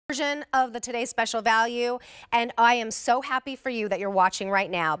Version of the today's special value, and I am so happy for you that you're watching right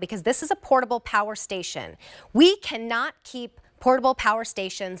now because this is a portable power station. We cannot keep portable power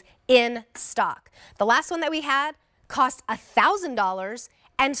stations in stock. The last one that we had cost $1,000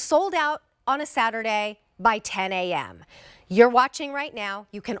 and sold out on a Saturday by 10 a.m. You're watching right now.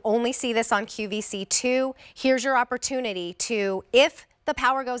 You can only see this on QVC2. Here's your opportunity to, if the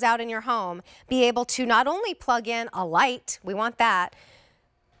power goes out in your home, be able to not only plug in a light, we want that,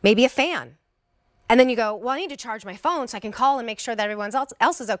 maybe a fan. And then you go, well, I need to charge my phone so I can call and make sure that everyone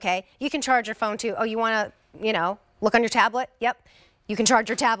else is okay. You can charge your phone too. Oh, you want to, look on your tablet? Yep. You can charge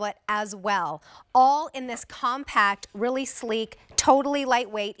your tablet as well. All in this compact, really sleek, totally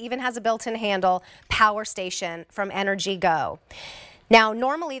lightweight, even has a built-in handle power station from nrgGo. Now,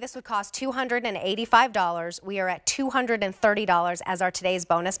 normally this would cost $285. We are at $230 as our today's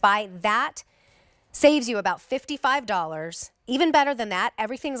bonus buy. That saves you about $55. Even better than that,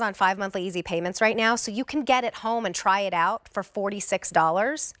 everything's on 5 monthly easy payments right now, so you can get it home and try it out for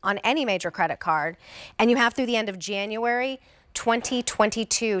 $46 on any major credit card. And you have through the end of January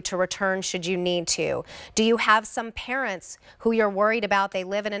 2022 to return should you need to. Do you have some parents who you're worried about? They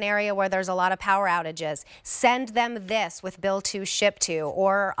live in an area where there's a lot of power outages. Send them this with bill to, ship to.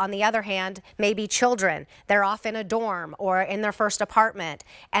 Or on the other hand, maybe children. They're off in a dorm or in their first apartment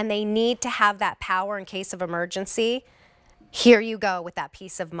and they need to have that power in case of emergency. Here you go with that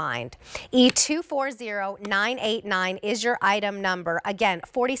peace of mind. E240989 is your item number. Again,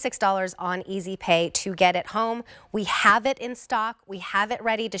 $46 on Easy Pay to get it home. We have it in stock. We have it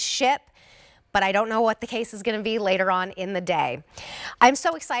ready to ship, but I don't know what the case is going to be later on in the day. I'm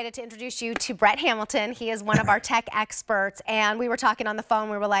so excited to introduce you to Brett Hamilton. He is one of our tech experts, and we were talking on the phone.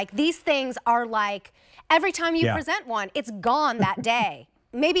 We were like, these things are like, every time you present one, it's gone that day.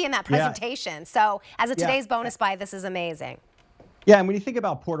 Maybe in that presentation. So as a today's bonus buy, this is amazing. Yeah, and when you think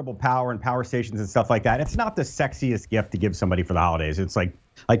about portable power and power stations and stuff like that, it's not the sexiest gift to give somebody for the holidays. It's like,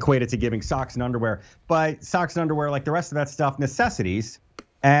 I equate it to giving socks and underwear. But socks and underwear, like the rest of that stuff, necessities.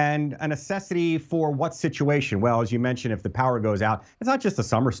 And a necessity for what situation? Well, as you mentioned, if the power goes out, it's not just the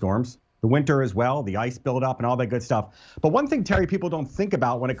summer storms, the winter as well, the ice buildup and all that good stuff. But one thing, Terry, people don't think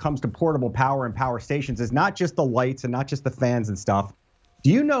about when it comes to portable power and power stations is not just the lights and not just the fans and stuff. Do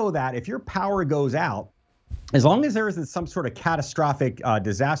you know that if your power goes out, as long as there isn't some sort of catastrophic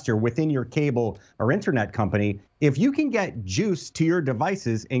disaster within your cable or internet company, if you can get juice to your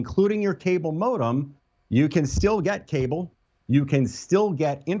devices, including your cable modem, you can still get cable, you can still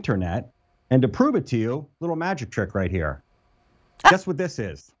get internet. And to prove it to you, little magic trick right here. Guess what this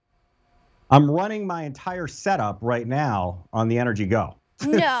is? I'm running my entire setup right now on the nrgGo.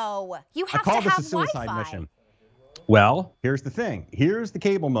 No, you have to have Wi-Fi. I call this a suicide mission. Well, here's the thing. Here's the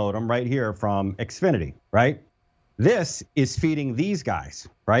cable modem right here from Xfinity, right? This is feeding these guys,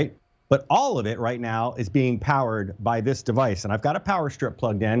 right? But all of it right now is being powered by this device. And I've got a power strip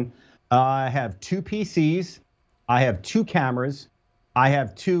plugged in. I have 2 PCs. I have 2 cameras. I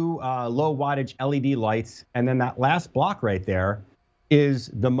have 2 low wattage LED lights. And then that last block right there is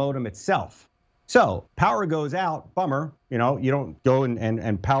the modem itself. So power goes out, bummer. You don't go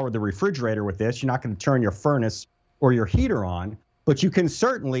and power the refrigerator with this. You're not going to turn your furnace or your heater on, but you can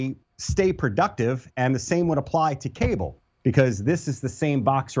certainly stay productive, and the same would apply to cable because this is the same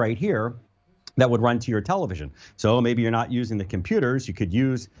box right here that would run to your television. So maybe you're not using the computers, you could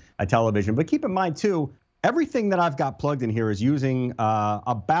use a television, but keep in mind too, everything that I've got plugged in here is using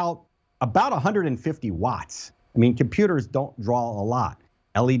about 150 watts. I mean, computers don't draw a lot.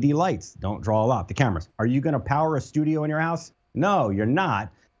 LED lights don't draw a lot, the cameras. Are you gonna power a studio in your house? No, you're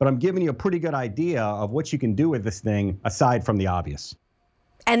not. But I'm giving you a pretty good idea of what you can do with this thing aside from the obvious.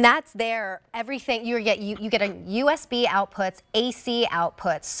 And that's there, everything, you get a USB outputs, AC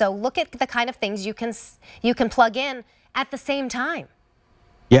outputs. So look at the kind of things you can plug in at the same time.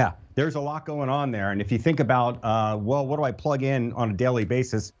 Yeah, there's a lot going on there. And if you think about, well, what do I plug in on a daily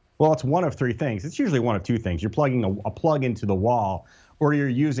basis? Well, it's one of 3 things. It's usually one of 2 things. You're plugging a plug into the wall, or you're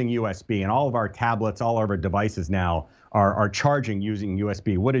using USB. And all of our tablets, all of our devices now are charging using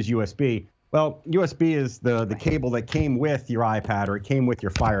USB. What is USB? Well, USB is the cable that came with your iPad or it came with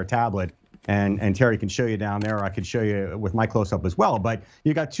your Fire tablet. And Terry can show you down there. Or I could show you with my close-up as well. But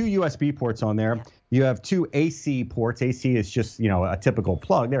you got 2 USB ports on there. You have 2 AC ports. AC is just, a typical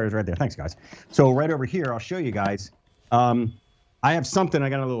plug. There it is right there. Thanks, guys. So right over here, I'll show you guys. I have something, I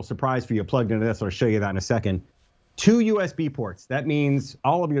got a little surprise for you plugged into this. I'll show you that in a second. 2 USB ports. That means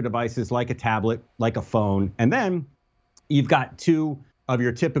all of your devices, like a tablet, like a phone. And then you've got 2 of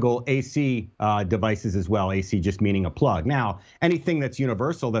your typical AC devices as well. AC just meaning a plug. Now, anything that's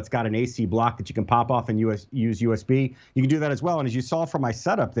universal that's got an AC block that you can pop off and use USB, you can do that as well. And as you saw from my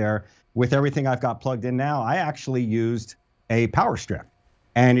setup there, with everything I've got plugged in now, I actually used a power strip.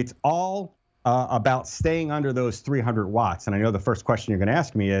 And it's all about staying under those 300 watts. And I know the first question you're going to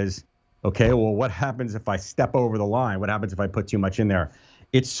ask me is, okay, well, what happens if I step over the line? What happens if I put too much in there?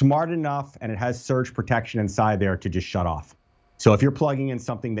 It's smart enough and it has surge protection inside there to just shut off. So if you're plugging in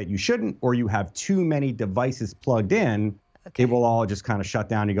something that you shouldn't, or you have too many devices plugged in, it will all just kind of shut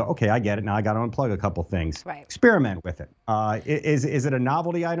down. You go, okay, I get it. Now I got to unplug a couple things. Right. Experiment with it. Is it a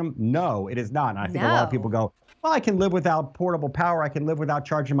novelty item? No, it is not. And I think a lot of people go, well, I can live without portable power. I can live without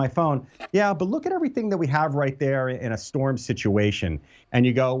charging my phone. Yeah, but look at everything that we have right there in a storm situation. And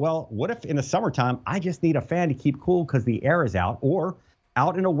you go, well, what if in the summertime, I just need a fan to keep cool because the air is out, or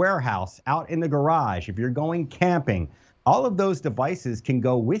out in a warehouse, out in the garage, if you're going camping, all of those devices can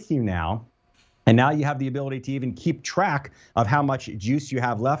go with you now. And now you have the ability to even keep track of how much juice you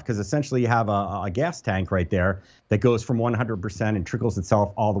have left, because essentially you have a gas tank right there that goes from 100% and trickles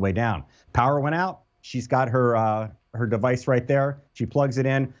itself all the way down. Power went out. She's got her device right there. She plugs it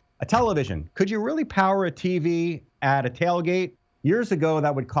in. A television. Could you really power a TV at a tailgate? Years ago,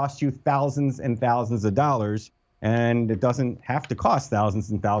 that would cost you thousands and thousands of dollars. And it doesn't have to cost thousands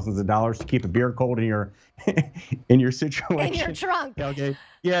and thousands of dollars to keep a beer cold in your in your situation. In your trunk. Okay.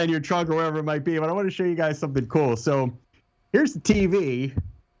 Yeah, in your trunk or wherever it might be. But I want to show you guys something cool. So here's the TV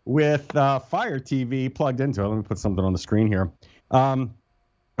with Fire TV plugged into it. Let me put something on the screen here. I'm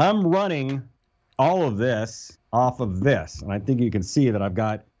running all of this off of this. And I think you can see that I've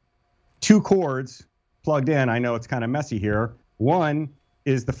got two cords plugged in. I know it's kind of messy here. One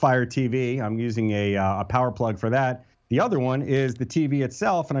is the Fire TV. I'm using a power plug for that. The other one is the TV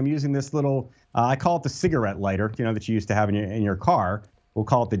itself, and I'm using this little, I call it the cigarette lighter, you know, that you used to have in your car. We'll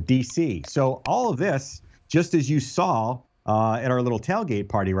call it the DC. So all of this, just as you saw at our little tailgate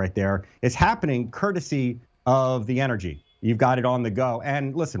party right there, is happening courtesy of the Energy. You've got it on the go.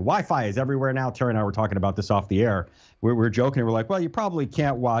 And listen, Wi-Fi is everywhere now. Terry and I were talking about this off the air. We're joking. We're like, well, you probably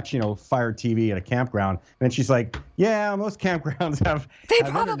can't watch, Fire TV at a campground. And then she's like, yeah, most campgrounds have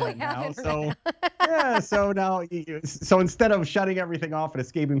probably internet have now. So yeah, so now, so instead of shutting everything off and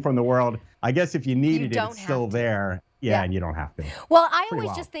escaping from the world, I guess if you needed it, it's still there. Yeah, and you don't have to. Well, I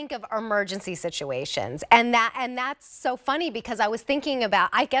always just think of emergency situations, and that's so funny because I was thinking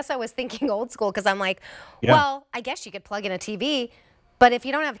old school, because I'm like, well, I guess you could plug in a TV, but if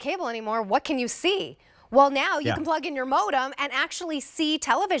you don't have cable anymore, what can you see? Well, now you can plug in your modem and actually see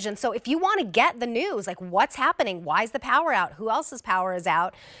television. So if you want to get the news, like what's happening, why is the power out, who else's power is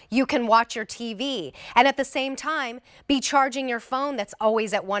out, you can watch your TV. And at the same time, be charging your phone that's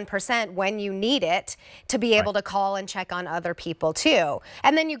always at 1% when you need it to be able to call and check on other people too.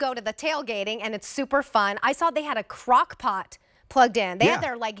 And then you go to the tailgating and it's super fun. I saw they had a crock pot plugged in. They had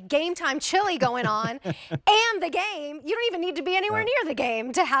their like game time chili going on and the game. You don't even need to be anywhere near the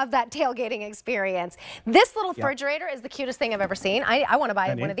game to have that tailgating experience. This little refrigerator is the cutest thing I've ever seen. I want to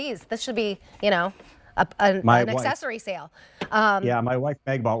buy one of these. This should be, an accessory sale. Yeah, my wife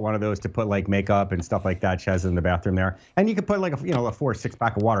Meg bought one of those to put like makeup and stuff like that. She has it in the bathroom there. And you can put like a 4 or 6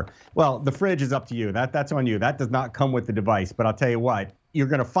 pack of water. Well, the fridge is up to you. That's on you. That does not come with the device. But I'll tell you what, you're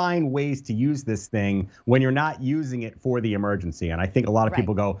going to find ways to use this thing when you're not using it for the emergency. And I think a lot of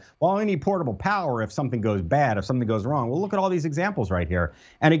people go, well, I need portable power if something goes bad, if something goes wrong. Well, look at all these examples right here.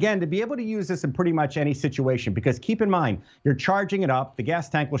 And again, to be able to use this in pretty much any situation, because keep in mind, you're charging it up. The gas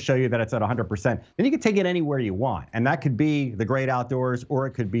tank will show you that it's at 100%. Then you can take it anywhere you want. And that could be the great outdoors, or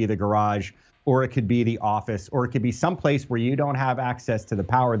it could be the garage, or it could be the office, or it could be someplace where you don't have access to the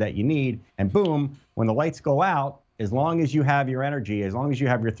power that you need. And boom, when the lights go out, as long as you have your Energy, as long as you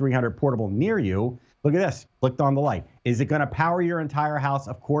have your 300 portable near you, look at this, clicked on the light. Is it going to power your entire house?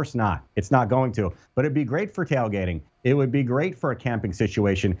 Of course not. It's not going to. But it'd be great for tailgating. It would be great for a camping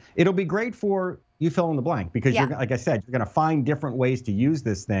situation. It'll be great for you fill in the blank, because you're, like I said, you're going to find different ways to use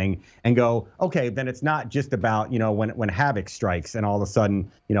this thing and go, okay, then it's not just about, when havoc strikes and all of a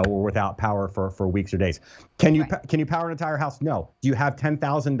sudden, we're without power for weeks or days. Can you power an entire house? No. Do you have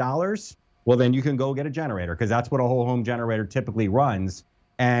 $10,000? Well, then you can go get a generator, because that's what a whole home generator typically runs.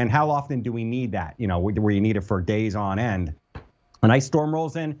 And how often do we need that? Where you need it for days on end. A nice storm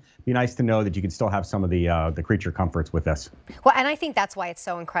rolls in, be nice to know that you can still have some of the creature comforts with this. Well, and I think that's why it's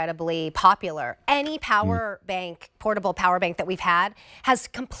so incredibly popular. Any power bank, portable power bank that we've had has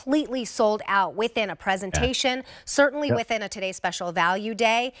completely sold out within a presentation, certainly within a Today's Special Value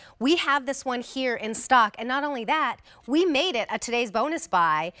Day. We have this one here in stock. And not only that, we made it a Today's Bonus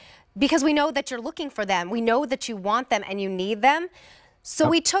Buy because we know that you're looking for them. We know that you want them and you need them. So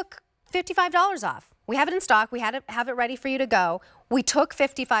we took $55 off. We have it in stock. We had it, have it ready for you to go. We took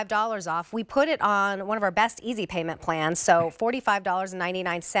 $55 off. We put it on one of our best easy payment plans. So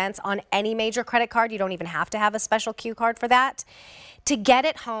 $45.99 on any major credit card. You don't even have to have a special Q card for that. To get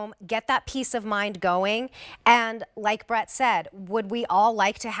it home, get that peace of mind going. And like Brett said, would we all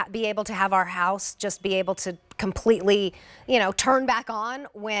like to be able to have our house just be able to completely, you know, turn back on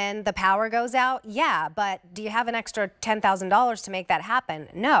when the power goes out? Yeah, but do you have an extra $10,000 to make that happen?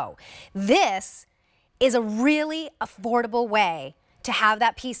 No. This is a really affordable way to have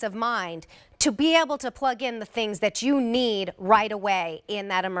that peace of mind, to be able to plug in the things that you need right away in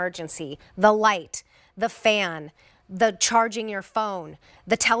that emergency. The light, the fan, the charging your phone,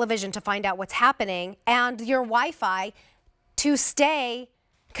 the television to find out what's happening, and your Wi-Fi to stay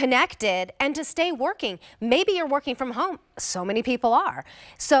connected and to stay working. Maybe you're working from home. So many people are.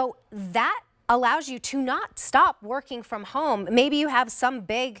 So that allows you to not stop working from home. Maybe you have some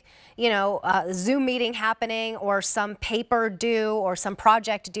big, you know, Zoom meeting happening or some paper due or some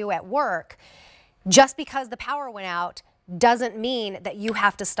project due at work. Just because the power went out doesn't mean that you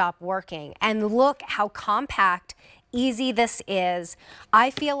have to stop working. And look how compact, easy this is. I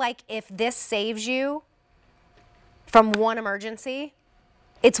feel like if this saves you from one emergency,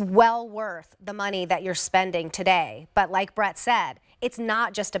 it's well worth the money that you're spending today. But like Brett said, it's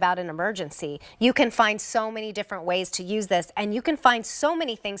not just about an emergency. You can find so many different ways to use this, and you can find so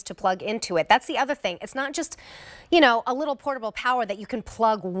many things to plug into it. That's the other thing. It's not just, you know, a little portable power that you can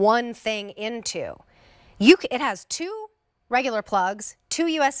plug one thing into. It has two regular plugs, two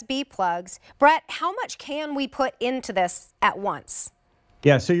USB plugs. Brett, how much can we put into this at once?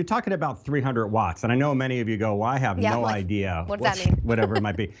 Yeah, so you're talking about 300 watts, and I know many of you go, well, I have no idea what does that mean? Whatever it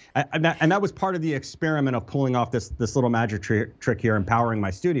might be. And that was part of the experiment of pulling off this little magic trick here and powering my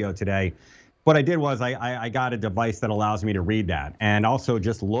studio today. What I did was I got a device that allows me to read that, and also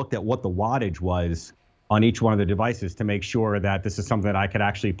just looked at what the wattage was on each one of the devices to make sure that this is something that I could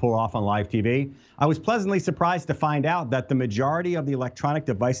actually pull off on live TV. I was pleasantly surprised to find out that the majority of the electronic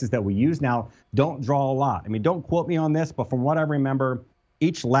devices that we use now don't draw a lot. I mean, don't quote me on this, but from what I remember,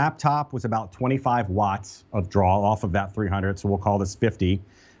 each laptop was about 25 watts of draw off of that 300, so we'll call this 50.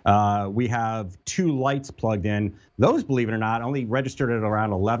 We have two lights plugged in. Those, believe it or not, only registered at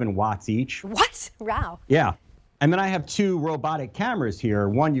around 11 watts each. What? Wow. Yeah. And then I have two robotic cameras here.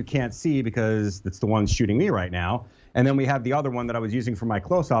 One you can't see because it's the one shooting me right now. And then we have the other one that I was using for my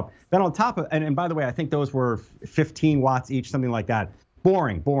close-up. Then on top of, and by the way, I think those were 15 watts each, something like that.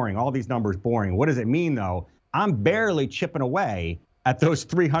 Boring. All these numbers, boring. What does it mean, though? I'm barely chipping away at those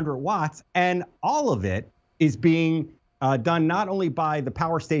 300 watts, and all of it is being done not only by the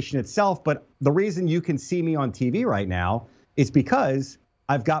power station itself, but the reason you can see me on TV right now is because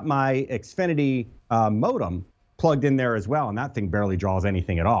I've got my Xfinity modem plugged in there as well, and that thing barely draws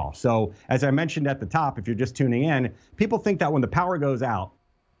anything at all. So as I mentioned at the top, if you're just tuning in, people think that when the power goes out,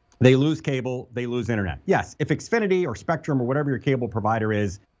 they lose cable, they lose internet. Yes, if Xfinity or Spectrum or whatever your cable provider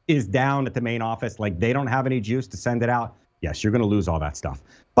is down at the main office, like they don't have any juice to send it out, yes, you're going to lose all that stuff.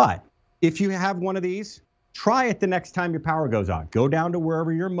 But if you have one of these, try it the next time your power goes out. Go down to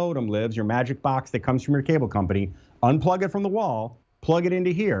wherever your modem lives, your magic box that comes from your cable company, unplug it from the wall, plug it into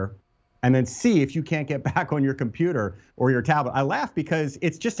here, and then see if you can't get back on your computer or your tablet. I laugh because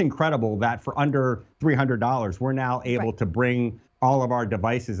it's just incredible that for under $300, we're now able to bring all of our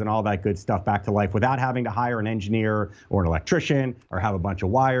devices and all that good stuff back to life without having to hire an engineer or an electrician or have a bunch of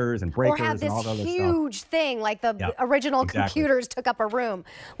wires and breakers and all the other stuff. Or have this huge thing like the original computers took up a room.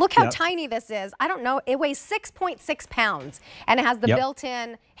 Look how tiny this is. I don't know. It weighs 6.6 pounds and it has the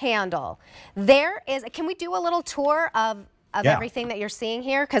built-in handle. There is, can we do a little tour of everything that you're seeing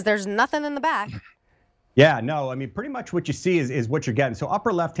here? Because there's nothing in the back. Yeah, no, I mean, pretty much what you see is what you're getting. So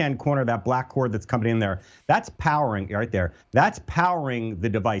upper left-hand corner, that black cord that's coming in there, that's powering, right there, that's powering the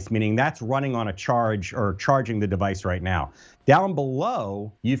device, meaning that's running on a charge or charging the device right now. Down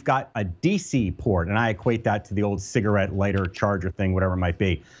below, you've got a DC port, and I equate that to the old cigarette lighter charger thing, whatever it might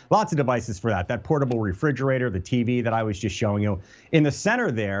be. Lots of devices for that. That portable refrigerator, the TV that I was just showing you. In the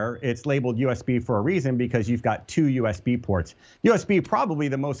center there, it's labeled USB for a reason because you've got two USB ports. USB probably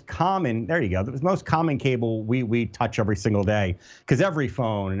the most common, there you go, the most common cable we touch every single day because every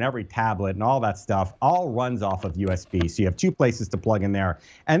phone and every tablet and all that stuff all runs off of USB. So you have two places to plug in there.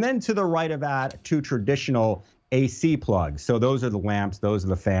 And then to the right of that, two traditional AC plugs. So those are the lamps, those are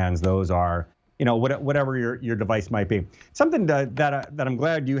the fans, those are, you know, whatever your device might be. Something that I'm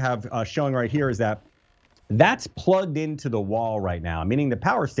glad you have showing right here is that that's plugged into the wall right now, meaning the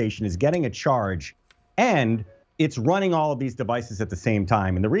power station is getting a charge and it's running all of these devices at the same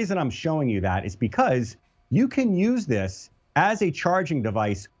time. And the reason I'm showing you that is because you can use this as a charging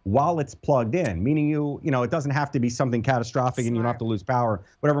device while it's plugged in, meaning it doesn't have to be something catastrophic and you don't have to lose power,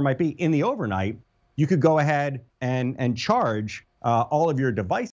 whatever it might be. In the overnight, you could go ahead and charge all of your devices